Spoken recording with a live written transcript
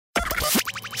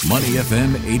Money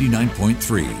FM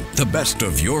 89.3, the best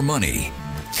of your money.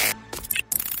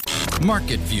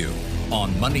 Market View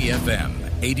on Money FM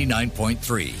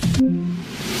 89.3.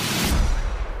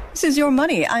 This is Your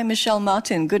Money. I'm Michelle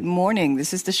Martin. Good morning.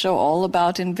 This is the show all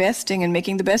about investing and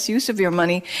making the best use of your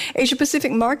money. Asia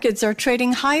Pacific markets are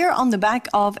trading higher on the back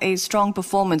of a strong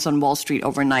performance on Wall Street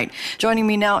overnight. Joining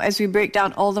me now as we break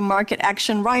down all the market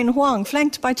action, Ryan Huang,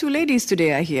 flanked by two ladies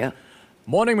today, I hear.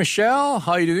 Morning, Michelle.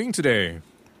 How are you doing today?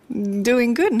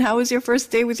 Doing good. And how was your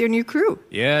first day with your new crew?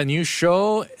 Yeah, new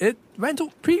show. It went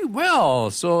pretty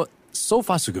well. So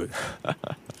far, so good.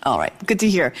 All right, good to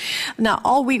hear. Now,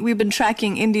 all week we've been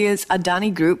tracking India's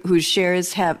Adani Group, whose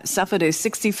shares have suffered a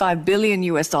 $65 billion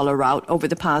rout over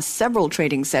the past several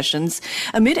trading sessions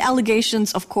amid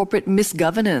allegations of corporate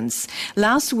misgovernance.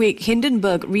 Last week,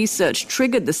 Hindenburg Research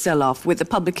triggered the sell-off with the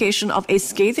publication of a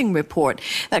scathing report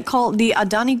that called the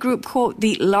Adani Group, quote,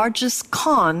 the largest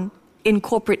con in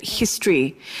corporate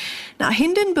history. Now,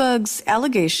 Hindenburg's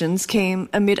allegations came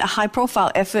amid a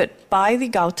high-profile effort by the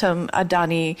Gautam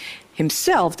Adani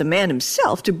himself, the man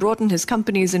himself, to broaden his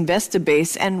company's investor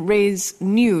base and raise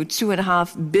new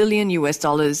 $2.5 billion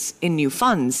in new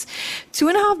funds.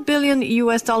 $2.5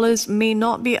 billion may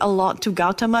not be a lot to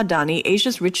Gautam Adani,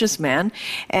 Asia's richest man,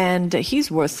 and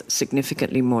he's worth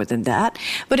significantly more than that.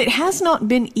 But it has not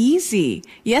been easy.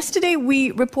 Yesterday,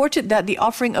 we reported that the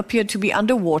offering appeared to be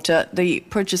underwater. The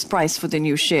purchase price for the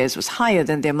new shares was higher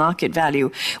than their market value,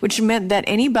 which meant that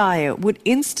any buyer would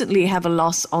instantly have a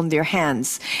loss on their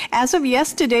hands. As of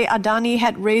yesterday, Adani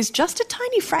had raised just a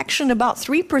tiny fraction, about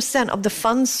 3% of the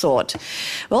funds sought.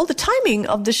 Well, the timing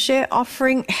of the share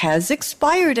offering has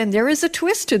expired, and there is a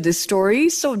twist to this story.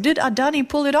 So did Adani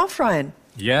pull it off, Ryan?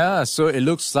 Yeah, so it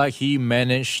looks like he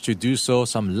managed to do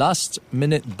some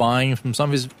last-minute buying from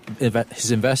some of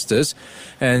his investors.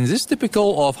 And this is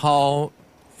typical of how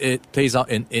it plays out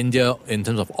in India in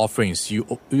terms of offerings.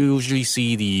 You usually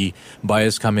see the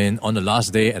buyers come in on the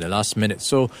last day at the last minute.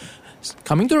 So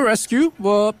coming to the rescue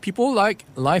were people like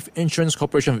Life Insurance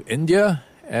Corporation of India,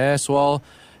 as well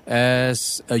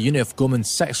as a unit of Goldman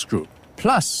Sachs Group,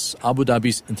 plus Abu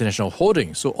Dhabi's International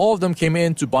Holdings. So all of them came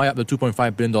in to buy up the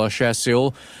 $2.5 billion share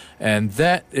sale. And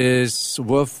that is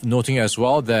worth noting as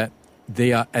well that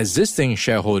they are existing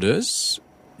shareholders,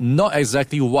 not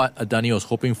exactly what Adani was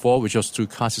hoping for, which was to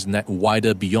cast his net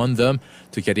wider beyond them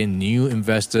to get in new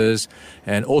investors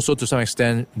and also to some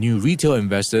extent new retail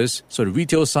investors. So the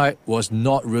retail side was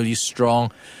not really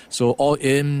strong. So all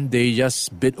in, they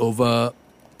just bid over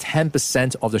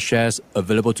 10% of the shares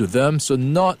available to them. So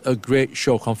not a great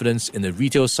show of confidence in the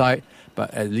retail side,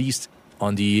 but at least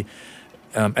on the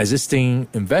existing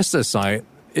investor side,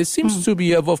 it seems to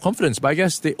be a vote of confidence, but I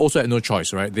guess they also had no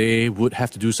choice, right? They would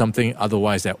have to do something,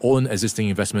 otherwise their own existing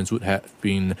investments would have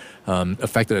been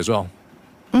affected as well.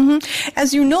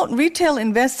 As you note, retail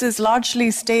investors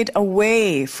largely stayed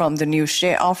away from the new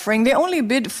share offering. They only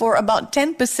bid for about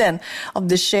 10% of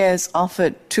the shares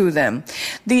offered to them.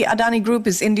 The Adani Group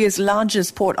is India's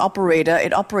largest port operator.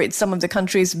 It operates some of the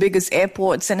country's biggest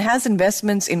airports and has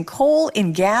investments in coal,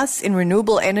 in gas, in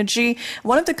renewable energy.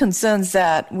 One of the concerns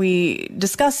that we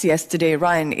discussed yesterday,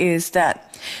 Ryan, is that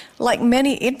like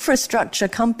many infrastructure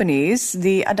companies,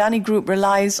 the Adani Group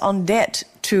relies on debt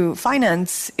to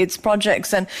finance its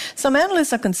projects, and some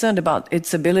analysts are concerned about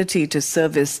its ability to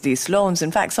service these loans.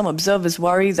 In fact, some observers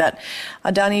worry that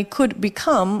Adani could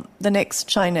become the next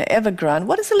China Evergrande.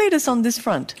 What is the latest on this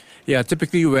front? Yeah,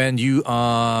 typically when you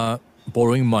are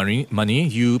borrowing money,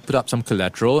 you put up some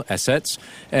collateral assets,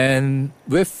 and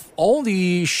with all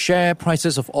the share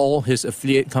prices of all his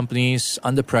affiliate companies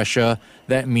under pressure,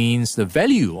 that means the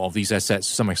value of these assets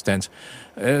to some extent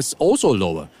is also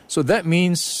lower. So that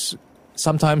means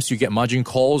sometimes you get margin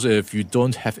calls if you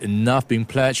don't have enough being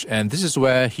pledged, and this is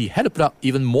where he had to put up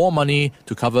even more money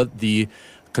to cover the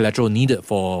collateral needed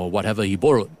for whatever he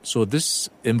borrowed. So this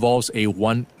involves a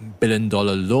 $1 billion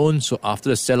loan. So after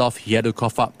the sell-off, he had to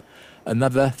cough up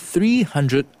another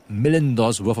 $300 million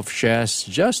worth of shares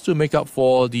just to make up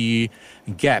for the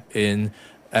gap in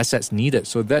assets needed.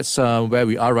 So that's where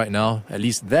we are right now. At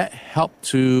least that helped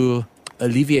to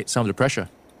alleviate some of the pressure.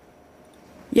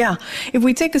 Yeah. If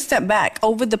we take a step back,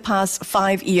 over the past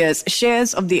 5 years,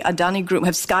 shares of the Adani Group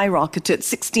have skyrocketed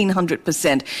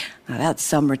 1,600%. Now, that's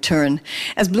some return.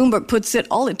 As Bloomberg puts it,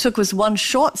 all it took was one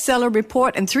short seller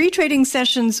report and 3 trading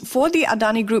sessions for the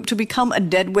Adani Group to become a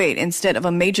deadweight instead of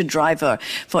a major driver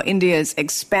for India's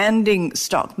expanding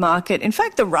stock market. In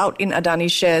fact, the rout in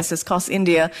Adani shares has cost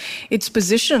India its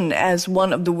position as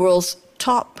one of the world's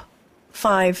top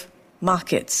 5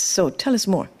 markets. So tell us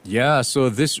more. Yeah, so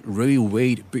this really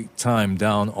weighed big time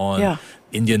down on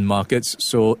Indian markets.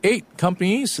 So 8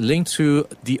 companies linked to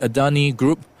the Adani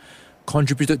Group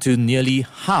contributed to nearly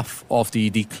half of the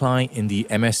decline in the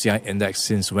MSCI index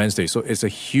since Wednesday. So it's a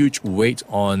huge weight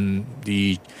on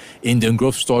the Indian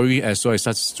growth story, as well as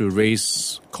starts to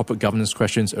raise corporate governance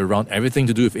questions around everything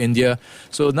to do with India.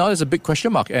 So now there's a big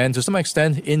question mark. And to some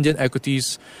extent, Indian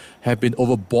equities have been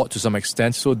overbought to some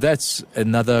extent. So that's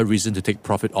another reason to take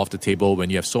profit off the table when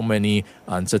you have so many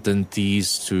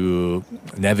uncertainties to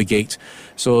navigate.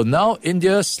 So now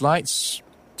India slides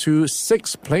to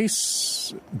 6th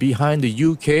place behind the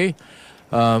UK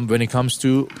when it comes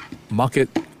to market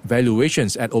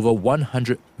valuations at over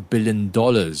 $100 billion.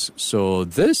 So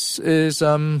this is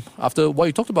after what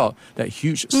you talked about, that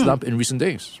huge slump in recent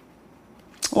days.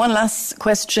 One last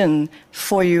question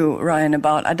for you, Ryan,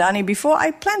 about Adani before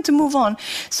I plan to move on.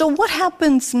 So what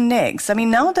happens next? I mean,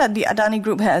 now that the Adani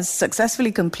Group has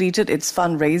successfully completed its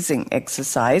fundraising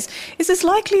exercise, is it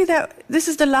likely that this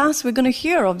is the last we're going to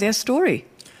hear of their story?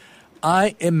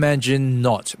 I imagine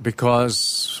not,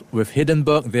 because with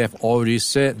Hindenburg, they have already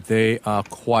said they are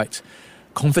quite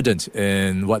confident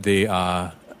in what they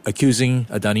are accusing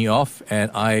Adani of,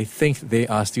 and I think they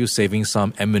are still saving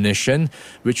some ammunition,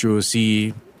 which we will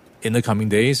see in the coming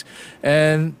days.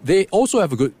 And they also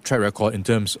have a good track record in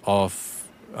terms of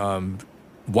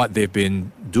what they've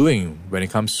been doing when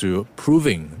it comes to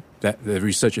proving that the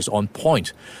research is on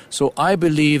point. So I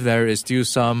believe there is still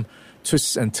some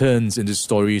twists and turns in this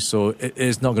story, so it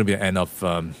is not going to be the end of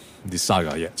the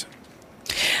saga yet.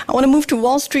 I want to move to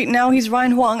Wall Street now. He's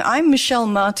Ryan Huang. I'm Michelle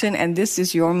Martin, and this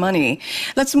is Your Money.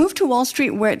 Let's move to Wall Street,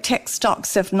 where tech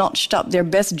stocks have notched up their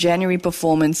best January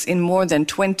performance in more than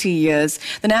 20 years.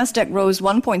 The Nasdaq rose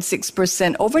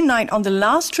 1.6% overnight on the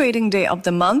last trading day of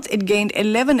the month. It gained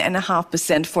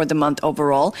 11.5% for the month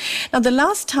overall. Now, the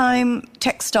last time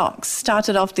tech stocks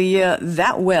started off the year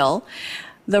that well,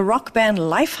 the rock band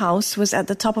Lifehouse was at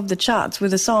the top of the charts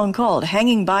with a song called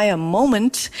Hanging by a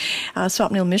Moment.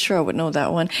 Swapnil Mishra would know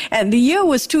that one. And the year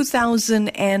was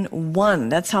 2001.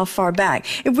 That's how far back.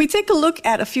 If we take a look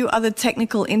at a few other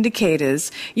technical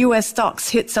indicators, U.S. stocks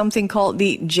hit something called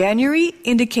the January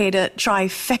Indicator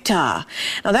Trifecta.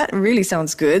 Now that really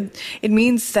sounds good. It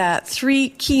means that 3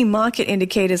 key market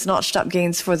indicators notched up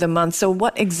gains for the month. So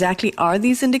what exactly are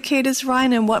these indicators,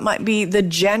 Ryan, and what might be the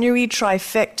January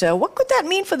Trifecta? What could that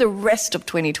mean for the rest of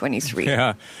 2023?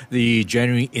 Yeah, the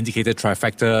January Indicator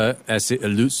Trifecta, as it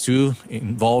alludes to,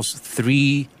 involves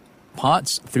 3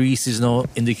 parts, 3 seasonal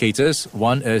indicators.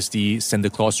 One is the Santa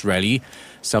Claus rally,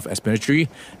 self-explanatory.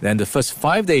 Then the first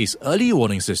 5 days early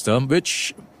warning system,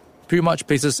 which pretty much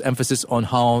places emphasis on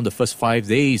how the first 5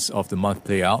 days of the month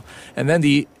play out. And then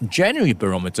the January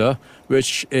barometer,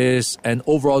 which is an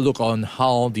overall look on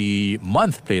how the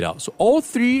month played out. So all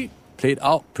 3 played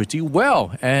out pretty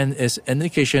well, and is an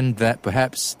indication that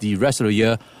perhaps the rest of the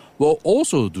year will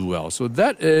also do well. So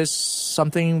that is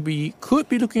something we could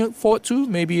be looking forward to,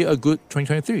 maybe a good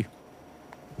 2023.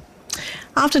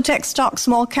 After tech stocks,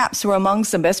 small caps were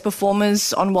amongst the best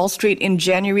performers on Wall Street in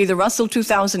January. The Russell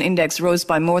 2000 index rose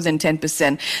by more than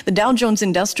 10%. The Dow Jones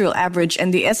Industrial Average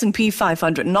and the S&P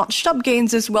 500 notched up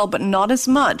gains as well, but not as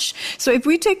much. So if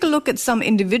we take a look at some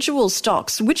individual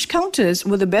stocks, which counters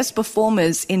were the best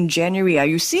performers in January? Are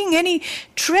you seeing any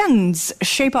trends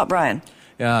shape up, Brian?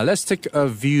 Yeah, let's take a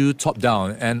view top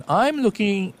down. And I'm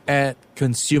looking at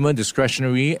consumer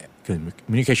discretionary,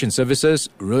 communication services,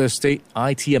 real estate,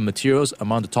 IT and materials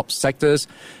among the top sectors.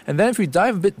 And then if we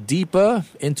dive a bit deeper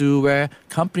into where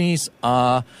companies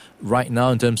are right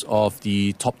now in terms of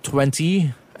the top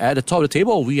 20, at the top of the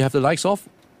table, we have the likes of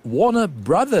Warner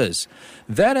Brothers.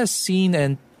 That has seen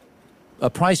a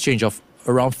price change of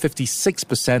around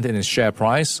 56% in its share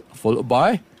price, followed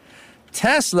by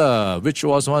Tesla, which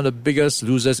was one of the biggest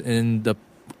losers in the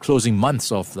closing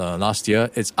months of last year.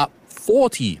 It's up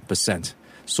 40%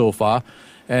 so far.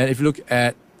 And if you look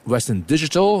at Western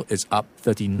Digital, it's up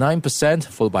 39%,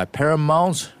 followed by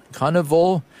Paramount,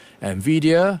 Carnival,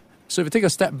 Nvidia. So if you take a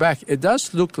step back, it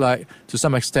does look like, to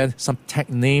some extent, some tech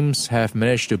names have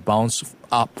managed to bounce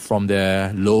up from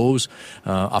their lows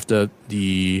after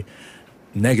the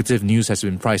negative news has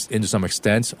been priced in to some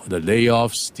extent. The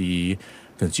layoffs, the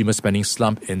consumer spending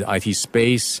slump in the IT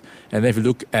space. And then if you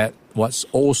look at what's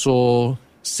also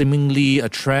seemingly a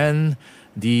trend,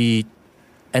 the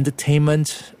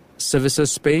entertainment services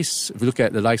space. If you look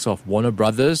at the likes of Warner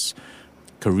Brothers,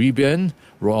 Caribbean,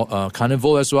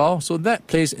 Carnival as well. So that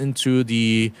plays into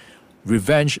the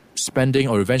revenge spending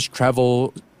or revenge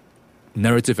travel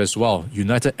narrative as well.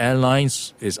 United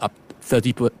Airlines is up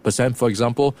 30%, for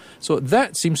example. So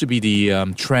that seems to be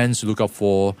the trends to look out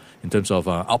for in terms of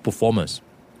outperformers.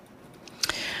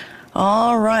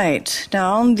 All right.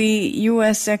 Now, on the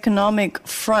U.S. economic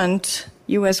front,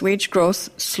 U.S. wage growth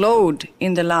slowed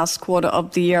in the last quarter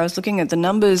of the year. I was looking at the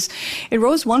numbers. It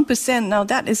rose 1%. Now,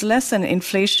 that is less than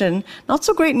inflation. Not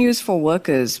so great news for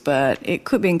workers, but it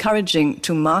could be encouraging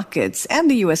to markets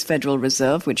and the U.S. Federal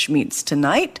Reserve, which meets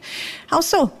tonight. How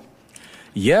so?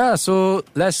 Yeah, so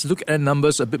let's look at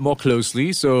numbers a bit more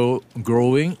closely. So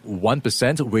growing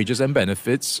 1% wages and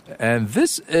benefits. And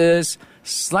this is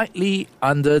slightly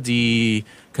under the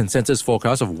consensus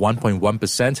forecast of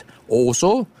 1.1%.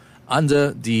 Also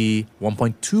under the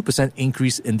 1.2%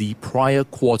 increase in the prior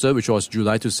quarter, which was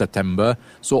July to September.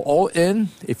 So all in,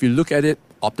 if you look at it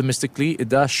optimistically, it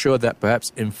does show that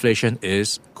perhaps inflation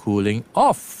is cooling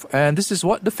off. And this is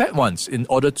what the Fed wants in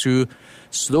order to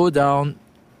slow down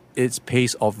its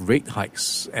pace of rate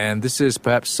hikes. And this is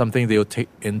perhaps something they'll take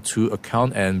into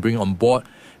account and bring on board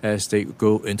as they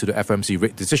go into the FOMC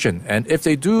rate decision. And if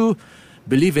they do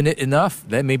believe in it enough,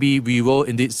 then maybe we will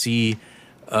indeed see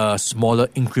a smaller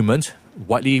increment,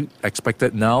 widely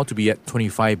expected now to be at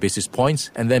 25 basis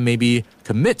points, and then maybe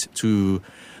commit to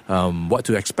what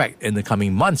to expect in the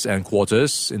coming months and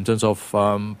quarters in terms of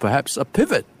perhaps a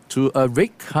pivot to a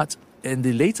rate cut in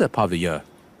the later part of the year.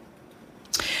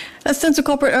 Let's turn to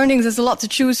corporate earnings. There's a lot to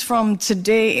choose from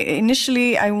today.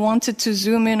 Initially, I wanted to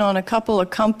zoom in on a couple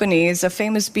of companies, a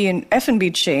famous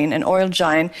F&B chain, an oil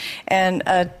giant, and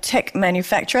a tech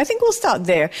manufacturer. I think we'll start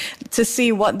there to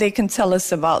see what they can tell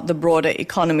us about the broader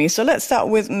economy. So let's start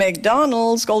with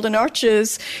McDonald's, Golden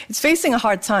Arches. It's facing a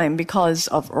hard time because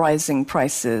of rising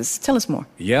prices. Tell us more.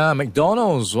 Yeah,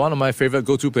 McDonald's, one of my favorite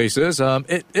go-to places.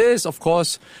 It is, of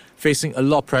course, facing a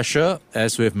lot of pressure,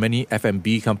 as with many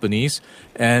F&B companies.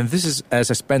 And this is as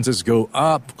expenses go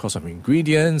up, cost of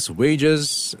ingredients,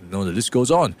 wages, the list goes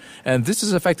on. And this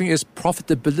is affecting its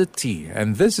profitability.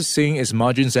 And this is seeing its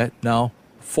margins at now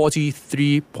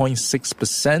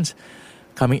 43.6%,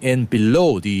 coming in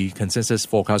below the consensus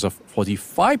forecast of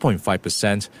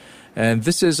 45.5%. And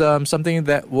this is something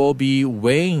that will be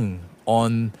weighing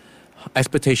on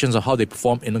expectations of how they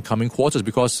perform in the coming quarters,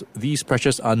 because these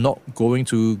pressures are not going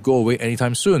to go away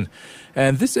anytime soon.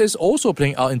 And this is also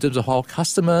playing out in terms of how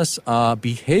customers are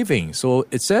behaving. So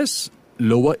it says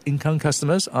lower income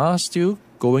customers are still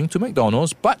going to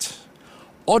McDonald's, but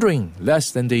ordering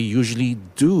less than they usually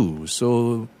do.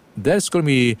 So that's going to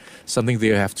be something they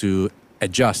have to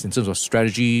adjust in terms of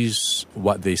strategies,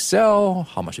 what they sell,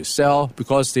 how much they sell,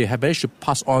 because they have managed to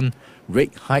pass on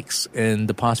rate hikes in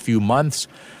the past few months.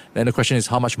 Then the question is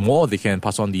how much more they can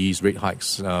pass on these rate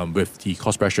hikes with the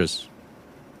cost pressures.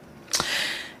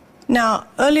 Now,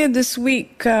 earlier this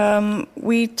week,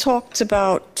 we talked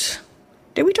about...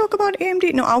 Did we talk about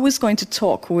AMD? No, I was going to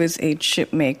talk with a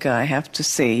chip maker, I have to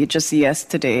say, just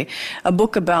yesterday. A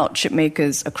book about chip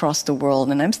makers across the world.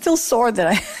 And I'm still sore that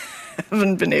I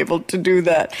haven't been able to do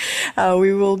that.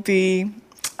 We will be...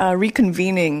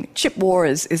 reconvening. Chip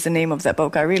Wars is the name of that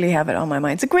book. I really have it on my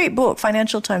mind. It's a great book,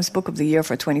 Financial Times Book of the Year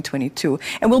for 2022.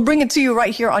 And we'll bring it to you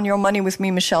right here on Your Money with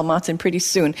me, Michelle Martin, pretty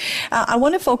soon. I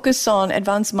want to focus on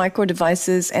Advanced Micro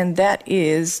Devices, and that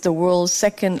is the world's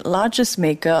second largest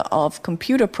maker of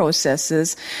computer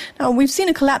processors. Now, we've seen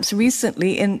a collapse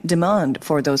recently in demand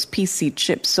for those PC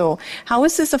chips. So how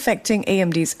is this affecting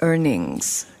AMD's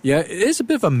earnings? Yeah, it is a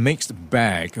bit of a mixed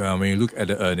bag when you look at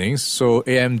the earnings. So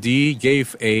AMD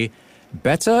gave a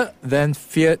better than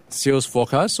feared sales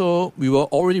forecast. So we were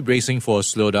already bracing for a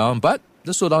slowdown, but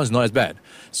the slowdown is not as bad.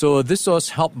 So this was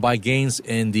helped by gains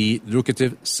in the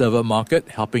lucrative server market,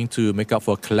 helping to make up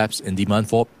for a collapse in demand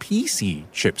for PC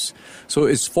chips. So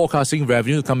it's forecasting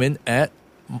revenue to come in at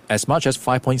as much as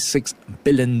 $5.6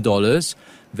 billion.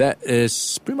 That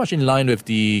is pretty much in line with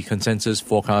the consensus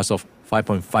forecast of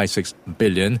 $5.56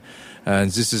 billion. And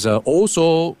this is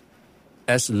also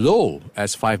as low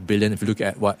as $5 billion if you look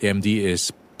at what AMD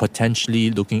is potentially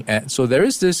looking at. So there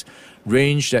is this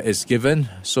range that is given.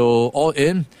 So all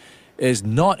in is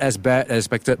not as bad as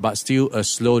expected, but still a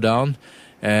slowdown.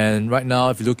 And right now,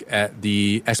 if you look at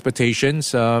the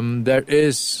expectations, there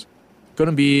is going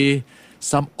to be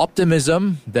some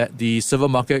optimism that the server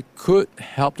market could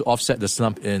help to offset the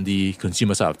slump in the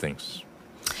consumer side of things.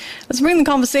 Let's bring the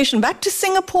conversation back to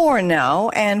Singapore now.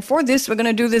 And for this, we're going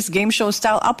to do this game show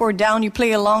style, up or down. You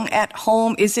play along at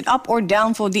home. Is it up or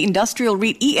down for the industrial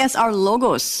REIT ESR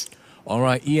Logos? All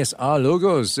right, ESR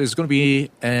Logos is going to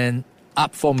be an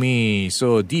up for me.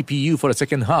 So DPU for the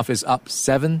second half is up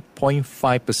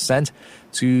 7.5%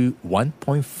 to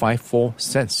 1.54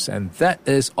 cents. And that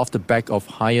is off the back of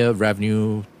higher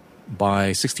revenue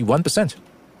by 61%.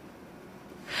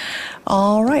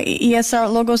 All right.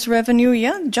 ESR Logos revenue,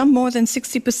 jumped more than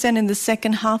 60% in the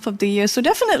second half of the year. So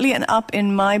definitely an up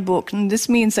in my book. And this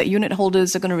means that unit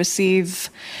holders are going to receive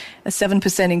a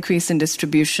 7% increase in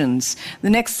distributions. The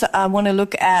next, I want to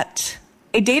look at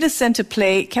a data center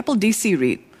play, Keppel DC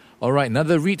REIT. All right,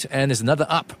 another REIT, and it's another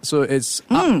up. So it's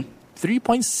up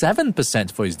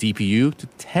 3.7% for its DPU to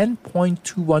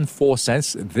 10.214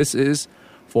 cents. This is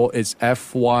for its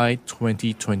FY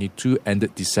 2022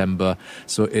 ended December.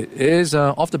 So it is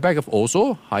off the back of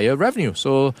also higher revenue.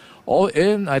 So all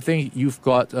in, I think you've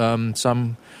got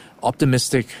some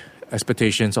optimistic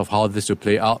expectations of how this will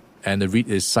play out. And the REIT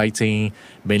is citing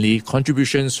mainly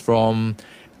contributions from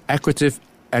accretive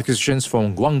acquisitions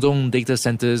from Guangdong Data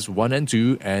Centers 1 and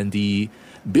 2 and the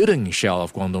building shell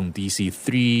of Guangdong DC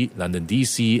 3, London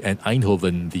DC, and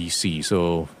Eindhoven DC.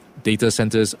 So data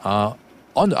centers are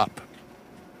on the up.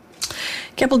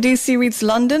 Keppel DC REIT's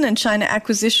London and China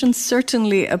acquisitions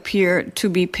certainly appear to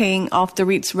be paying off the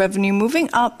REIT's revenue, moving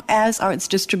up as are its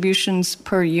distributions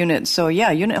per unit. So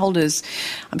unit holders,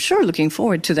 I'm sure, looking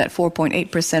forward to that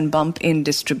 4.8% bump in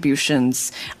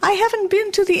distributions. I haven't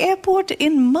been to the airport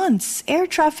in months. Air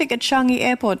traffic at Changi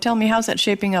Airport. Tell me, how's that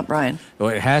shaping up, Ryan? Well,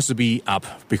 it has to be up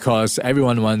because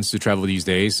everyone wants to travel these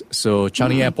days. So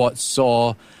Changi Airport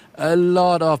saw a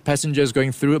lot of passengers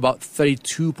going through. About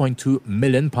 32.2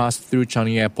 million passed through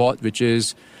Changi Airport, which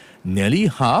is nearly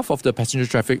half of the passenger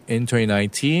traffic in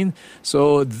 2019.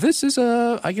 So this is,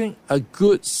 I think, a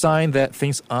good sign that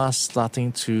things are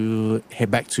starting to head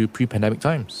back to pre-pandemic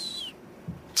times.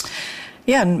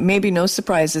 Yeah, and maybe no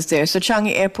surprises there. So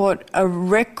Changi Airport, a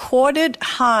recorded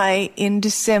high in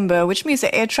December, which means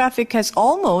that air traffic has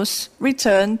almost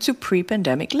returned to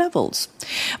pre-pandemic levels.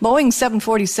 Boeing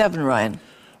 747, Ryan.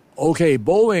 Okay,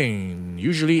 Boeing,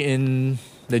 usually in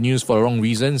the news for the wrong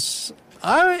reasons.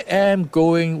 I am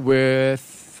going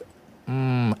with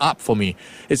up for me.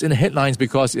 It's in the headlines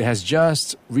because it has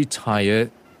just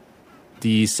retired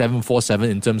the 747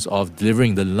 in terms of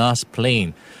delivering the last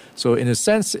plane. So in a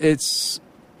sense, it's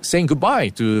saying goodbye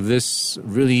to this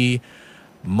really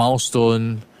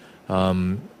milestone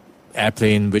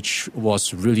airplane, which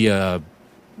was really a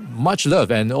much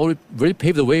loved and really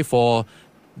paved the way for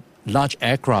large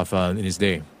aircraft in its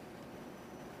day.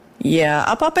 Yeah,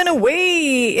 up and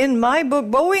away. In my book,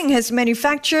 Boeing has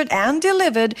manufactured and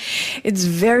delivered its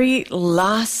very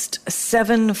last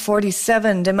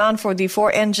 747. Demand for the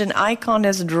four-engine Icon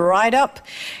has dried up.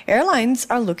 Airlines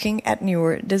are looking at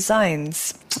newer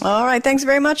designs. All right, thanks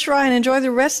very much, Ryan. Enjoy the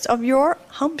rest of your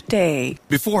hump day.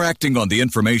 Before acting on the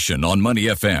information on Money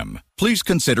FM, please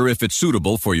consider if it's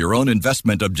suitable for your own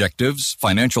investment objectives,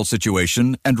 financial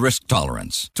situation, and risk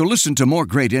tolerance. To listen to more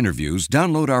great interviews,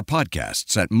 download our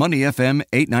podcasts at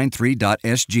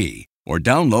moneyfm893.sg or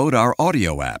download our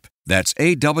audio app. That's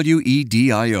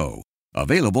AWEDIO.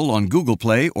 Available on Google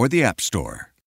Play or the App Store.